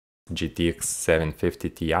GTX 750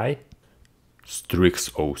 Ti,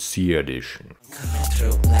 Strix OC edition.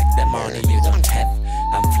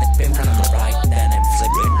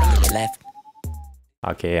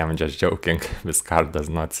 Okay, I'm just joking, this card does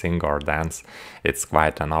not sing or dance. It's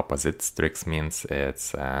quite an opposite. Strix means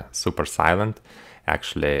it's super silent.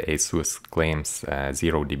 Actually, ASUS claims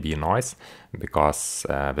 0 dB noise because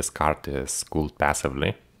this card is cooled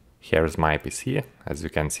passively. Here's my PC. As you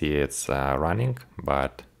can see, it's running,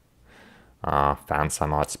 but fans are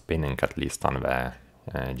not spinning, at least on the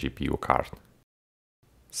GPU card.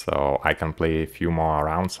 So I can play a few more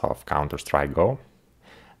rounds of Counter-Strike Go,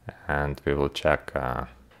 and we will check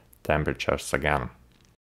temperatures again.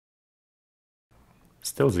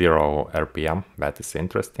 Still 0 RPM, that is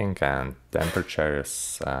interesting, and temperature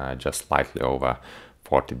is just slightly over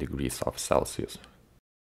 40 degrees of Celsius.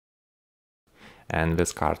 And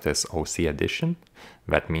this card is OC edition.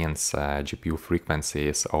 That means GPU frequency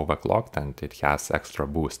is overclocked and it has extra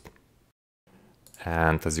boost.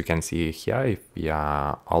 And as you can see here, if we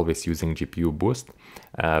are always using GPU boost,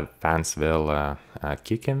 fans will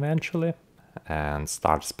kick eventually and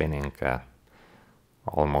start spinning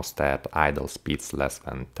almost at idle speeds less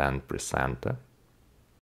than 10%.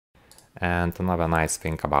 And another nice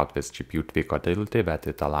thing about this GPU tweak utility that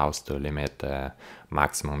it allows to limit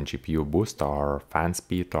maximum GPU boost or fan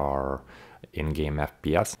speed or in-game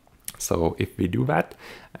FPS. So if we do that,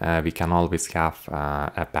 we can always have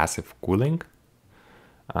a passive cooling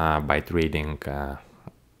by trading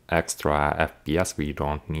extra FPS we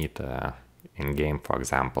don't need in-game. For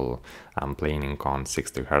example, I'm playing on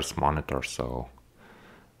 60 Hz monitor, so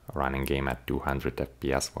running game at 200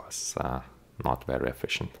 FPS was not very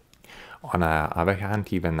efficient. On the other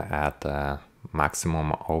hand, even at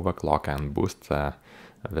maximum overclock and boost,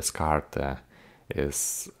 this card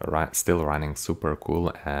is still running super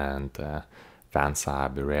cool, and fans are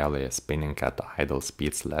barely spinning at idle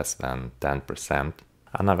speeds less than 10%.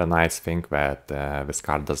 Another nice thing that this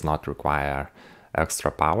card does not require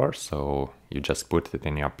extra power, so you just put it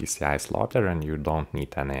in your PCI slaughter and you don't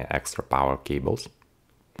need any extra power cables.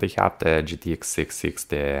 I have the GTX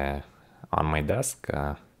 660 on my desk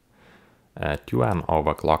to an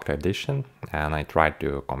overclocked edition, and I tried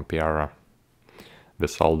to compare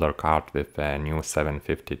this older card with a new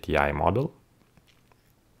 750 Ti model.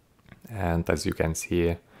 And as you can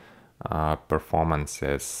see, performance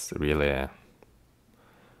is really,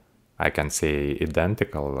 I can say,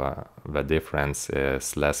 identical. The difference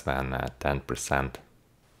is less than 10%.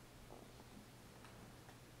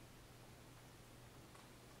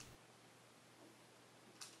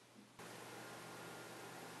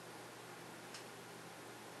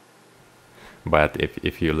 But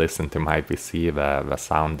if you listen to my PC, the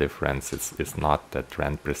sound difference is not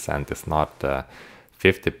 10%, it's not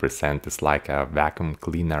 50%, it's like a vacuum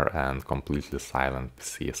cleaner and completely silent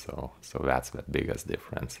PC, so that's the biggest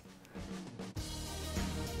difference.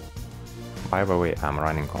 By the way, I'm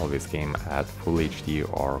running all this game at Full HD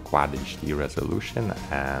or Quad HD resolution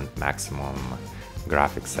and maximum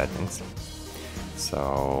graphics settings.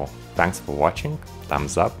 So thanks for watching,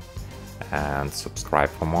 thumbs up, and subscribe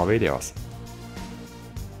for more videos.